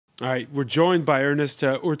All right, we're joined by Ernest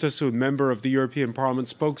Urtasun, member of the European Parliament,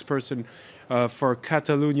 spokesperson for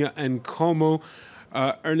Catalonia and Como.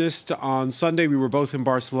 Ernest, on Sunday we were both in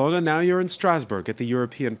Barcelona. Now you're in Strasbourg at the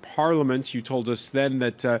European Parliament. You told us then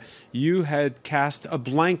that you had cast a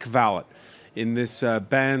blank ballot in this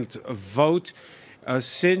banned vote.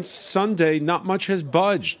 Since Sunday, not much has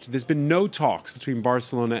budged. There's been no talks between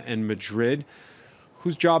Barcelona and Madrid.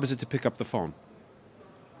 Whose job is it to pick up the phone?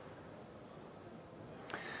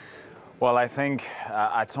 Well, I think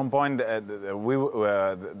at some point we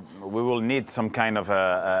will need some kind of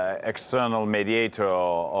external mediator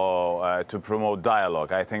or to promote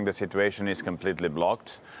dialogue. I think the situation is completely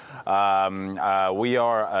blocked. We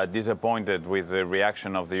are disappointed with the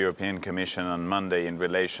reaction of the European Commission on Monday in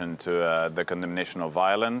relation to the condemnation of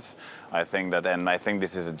violence. I think that, and I think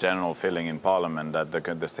this is a general feeling in Parliament, that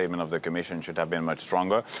the statement of the Commission should have been much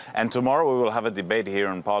stronger. And tomorrow we will have a debate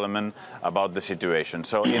here in Parliament about the situation.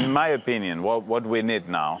 So in my opinion, what we need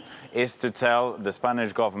now is to tell the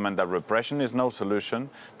Spanish government that repression is no solution,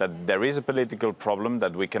 that there is a political problem,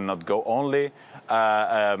 that we cannot go only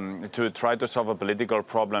to try to solve a political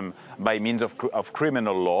problem by means of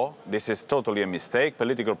criminal law. This is totally a mistake.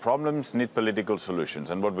 Political problems need political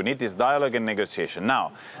solutions, and what we need is dialogue and negotiation.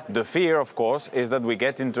 Now, the fear, of course, is that we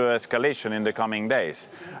get into escalation in the coming days,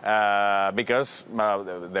 because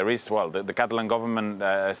there is, well, the Catalan government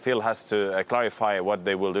still has to clarify what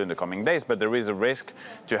they will do in the coming days, but there is a risk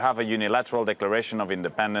to have a unilateral declaration of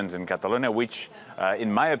independence in Catalonia, which,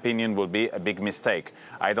 in my opinion, will be a big mistake.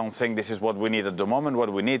 I don't think this is what we need at the moment.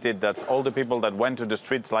 What we need is that all the people that went to the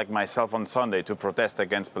streets, like myself on Sunday, to protest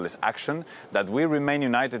against police action, that we remain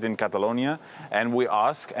united in Catalonia, and we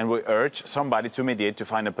ask and we urge somebody to mediate to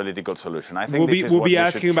find a political solution. I think we'll be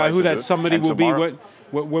asking about who that somebody will be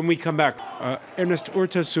when we come back. Ernest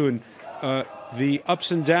Urtasun, the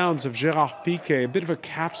ups and downs of Gerard Piqué, a bit of a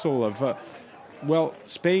capsule of, well,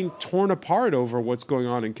 Spain torn apart over what's going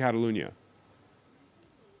on in Catalonia.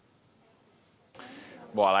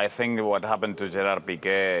 Well, I think what happened to Gerard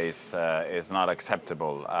Piqué is not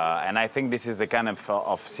acceptable, and I think this is the kind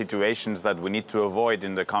of situations that we need to avoid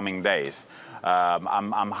in the coming days.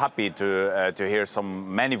 I'm happy to hear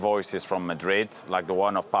many voices from Madrid, like the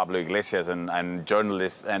one of Pablo Iglesias and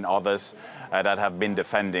journalists and others that have been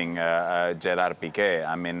defending Gerard Piqué.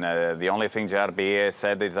 I mean, the only thing Gerard Piqué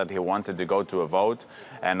said is that he wanted to go to a vote,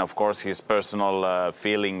 and of course his personal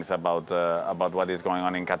feelings about what is going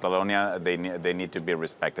on in Catalonia, they need to be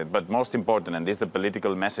respected. But most important, and this is the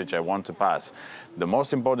political message I want to pass, the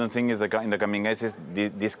most important thing is in the coming days is the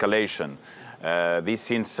escalation. These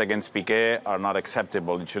scenes against Piqué are not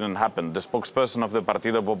acceptable. It shouldn't happen. The spokesperson of the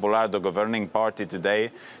Partido Popular, the governing party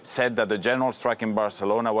today, said that the general strike in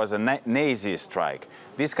Barcelona was a Nazi strike.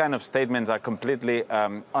 These kind of statements are completely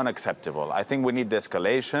unacceptable. I think we need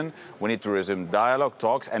de-escalation. We need to resume dialogue,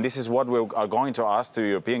 talks, and this is what we are going to ask the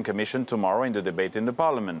European Commission tomorrow in the debate in the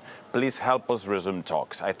Parliament. Please help us resume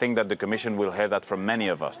talks. I think that the Commission will hear that from many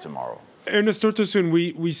of us tomorrow. Ernest Urtasun,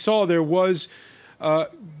 we saw there was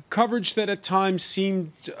coverage that at times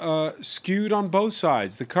seemed skewed on both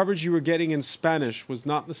sides. The coverage you were getting in Spanish was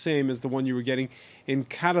not the same as the one you were getting in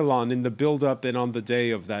Catalan in the build-up and on the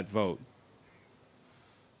day of that vote.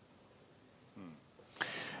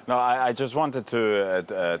 No, I just wanted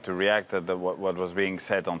to react to what was being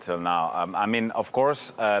said until now. I mean, of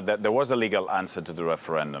course, there was a legal answer to the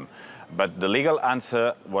referendum. But the legal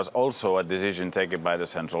answer was also a decision taken by the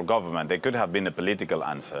central government. There could have been a political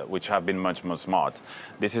answer, which have been much more smart.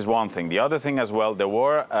 This is one thing. The other thing as well, there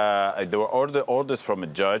were orders from a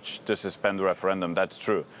judge to suspend the referendum. That's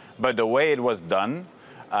true. But the way it was done,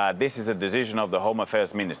 this is a decision of the Home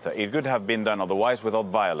Affairs Minister. It could have been done otherwise without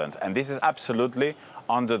violence. And this is absolutely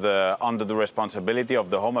under the responsibility of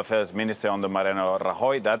the Home Affairs Minister under Mariano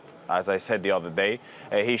Rajoy, that, as I said the other day,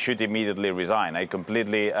 he should immediately resign. I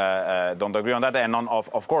completely don't agree on that. And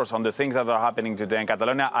of course, on the things that are happening today in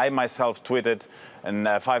Catalonia, I myself tweeted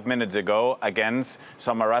 5 minutes ago against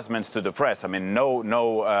some harassments to the press. I mean, no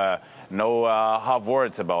half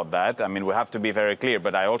words about that. I mean, we have to be very clear.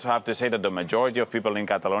 But I also have to say that the majority of people in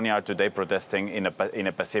Catalonia are today protesting in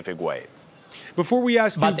a pacific way. Before we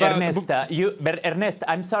ask but Ernest,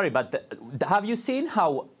 I'm sorry, but have you seen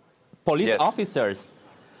how police officers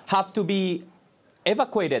have to be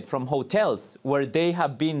evacuated from hotels where they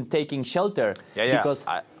have been taking shelter because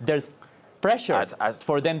there's pressure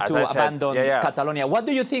for them to abandon Catalonia? What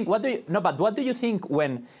do you think? What do you think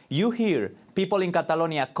when you hear people in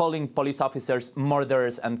Catalonia calling police officers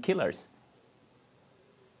murderers and killers?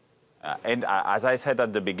 And as I said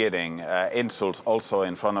at the beginning, insults also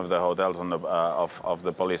in front of the hotels of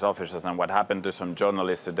the police officers, and what happened to some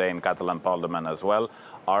journalists today in Catalan Parliament as well,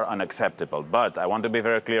 are unacceptable. But I want to be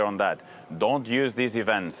very clear on that. Don't use these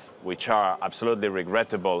events, which are absolutely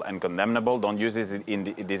regrettable and condemnable, don't use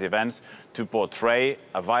these events to portray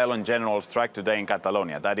a violent general strike today in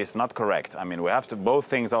Catalonia. That is not correct. I mean, we have to, both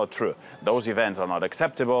things are true. Those events are not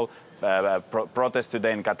acceptable. Protests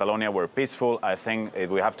today in Catalonia were peaceful. I think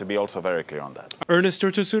we have to be also very clear on that. Ernest,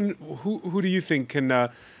 Urtasun, who do you think can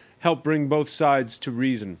help bring both sides to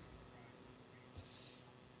reason?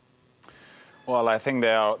 Well, I think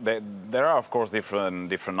there are of course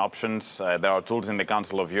different options. There are tools in the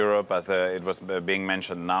Council of Europe, as it was being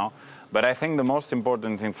mentioned now. But I think the most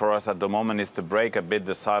important thing for us at the moment is to break a bit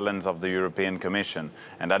the silence of the European Commission,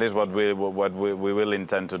 and that is what we will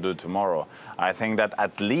intend to do tomorrow. I think that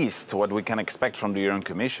at least what we can expect from the European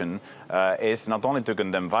Commission is not only to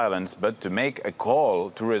condemn violence, but to make a call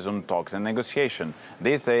to resume talks and negotiation.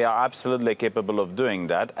 They are absolutely capable of doing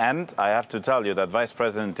that, and I have to tell you that Vice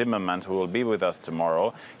President Timmermans, who will be with us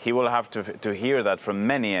tomorrow, he will have to hear that from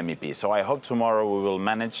many MEPs. So I hope tomorrow we will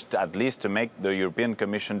manage at least to make the European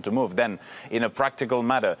Commission to move. Then, in a practical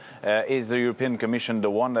matter, is the European Commission the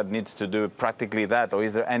one that needs to do practically that, or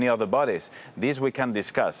is there any other bodies? These we can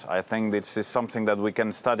discuss. I think this is something that we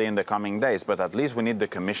can study in the coming days, but at least we need the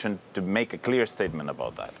Commission to make a clear statement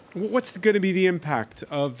about that. What's going to be the impact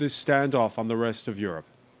of this standoff on the rest of Europe?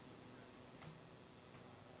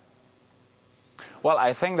 Well,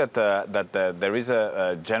 I think that there is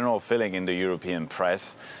a general feeling in the European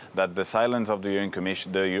press that the silence of the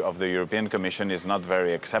European Commission is not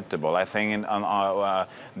very acceptable. I think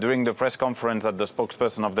during the press conference that the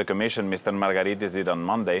spokesperson of the Commission, Mr. Margaritis, did on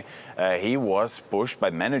Monday, he was pushed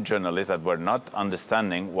by many journalists that were not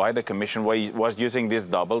understanding why the Commission was using these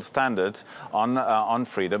double standards on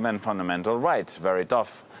freedom and fundamental rights. Very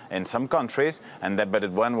tough in some countries,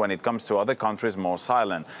 but when it comes to other countries, more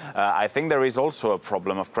silent. I think there is also a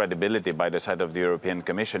problem of credibility by the side of the European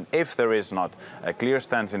Commission. If there is not a clear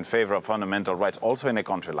stance in favor of fundamental rights, also in a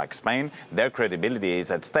country like Spain, their credibility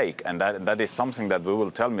is at stake, and that is something that we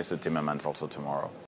will tell Mr. Timmermans also tomorrow.